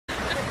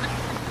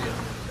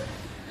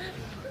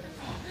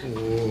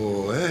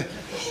Oh, eh?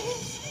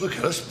 Look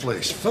at this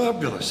place.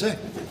 Fabulous, eh?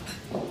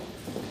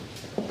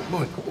 Come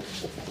on.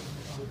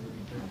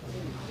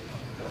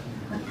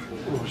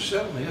 Oh, it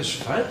certainly is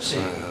fancy.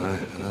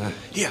 Aye.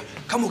 Here,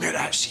 come we'll get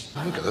that seat.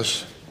 Look at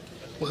this.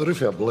 Look at the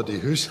roof of a bloody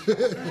house.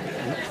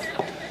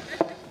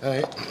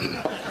 Aye.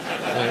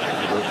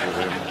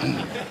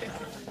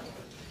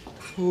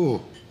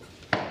 Oh,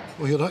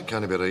 here, that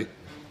can't be right.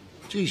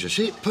 Jesus,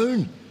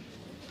 £8.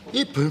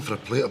 £8 for a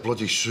plate of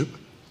bloody soup.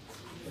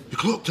 You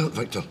clocked it,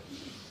 Victor.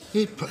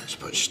 £8. It's a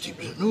bit steep,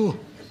 is it? No.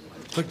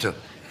 Victor.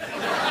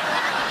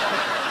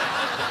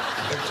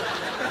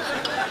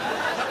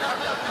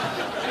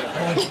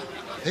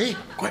 Hey?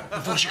 Quick,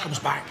 before she comes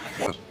back.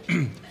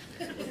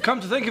 Come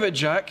to think of it,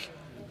 Jack,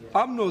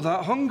 I'm not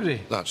that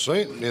hungry. That's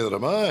right, neither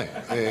am I.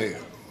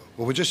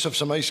 Will we just have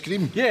some ice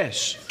cream?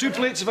 Yes, 2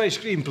 plates of ice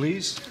cream,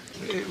 please.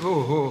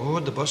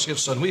 Hold the bus here,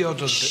 son. We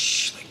ordered...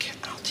 Shh, look,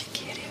 I'll take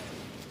care of it.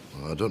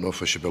 Well, I don't know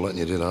if I should be letting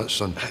you do that,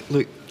 son.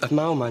 Look, if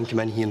my old man come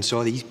in here and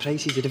saw these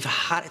prices, he'd have a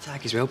heart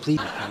attack as well, please.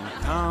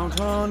 Count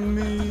on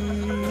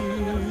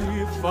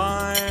me,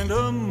 find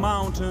a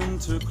mountain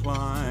to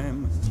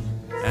climb,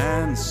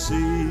 and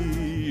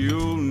see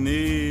you'll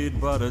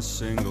need but a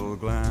single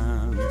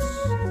glance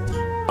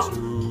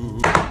to...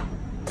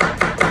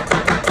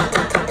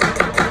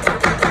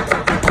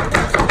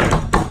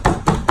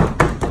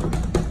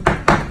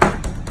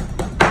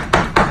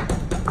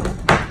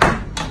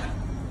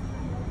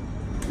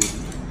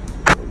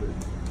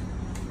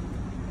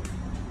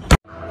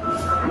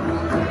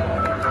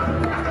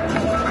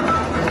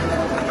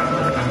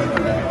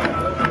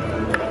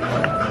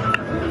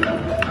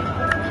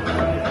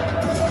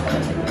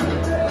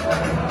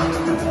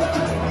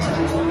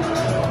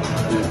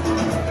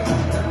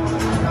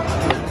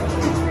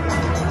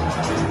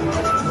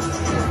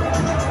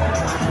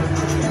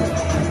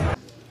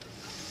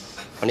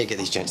 I need to get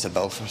these gents a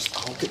bill first.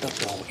 I'll get that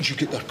ball. You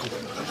get that coat.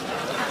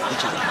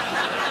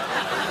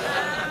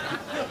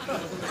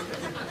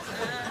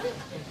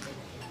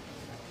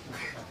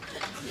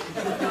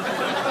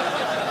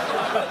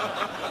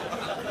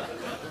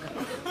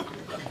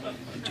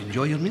 Did you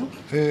enjoy your meal?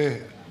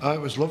 It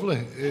was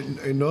lovely.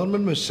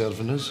 Norman was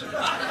serving us.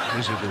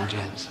 Here's your bill,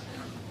 gents.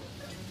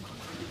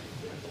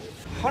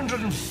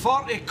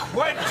 140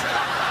 quid!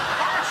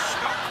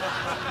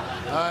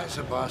 That's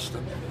a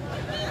bastard.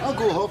 I'll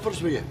go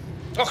hoppers with you.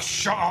 Oh,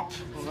 shut up!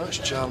 Well, that's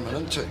charming,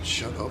 isn't it?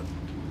 Shut up.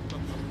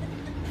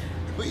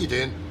 What are you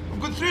doing? I'm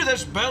going through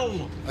this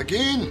bill.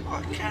 Again?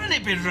 Oh, can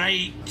it be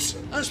right?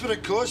 That's what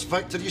it costs,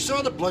 Victor. You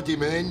saw the bloody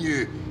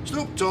menu.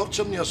 Stop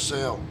torturing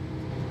yourself.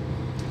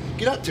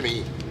 Get that to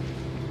me.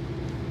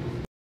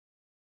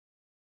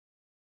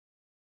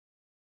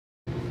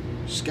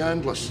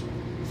 Scandalous.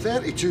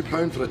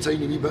 £32 for a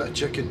tiny wee bit of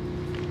chicken.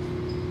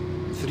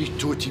 3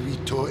 toty wee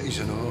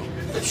totties and all.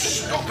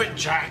 Stop it,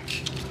 Jack!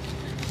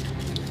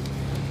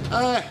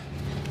 Aye,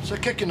 it's a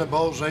kick in the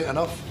balls right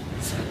enough.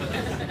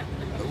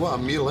 But what a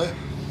meal, eh?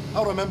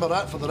 I'll remember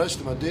that for the rest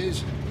of my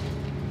days.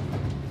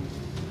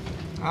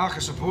 I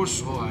suppose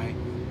so, aye.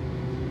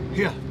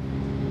 Here.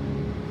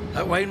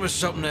 That wine was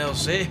something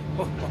else, eh?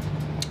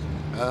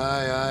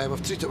 Aye,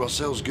 we've treated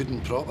ourselves good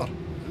and proper.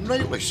 And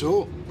rightly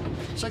so.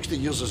 60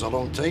 years is a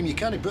long time. You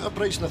can't put a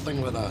price on a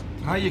thing like that.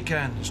 Aye, you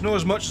can. It's not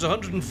as much as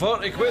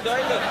 140 quid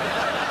either.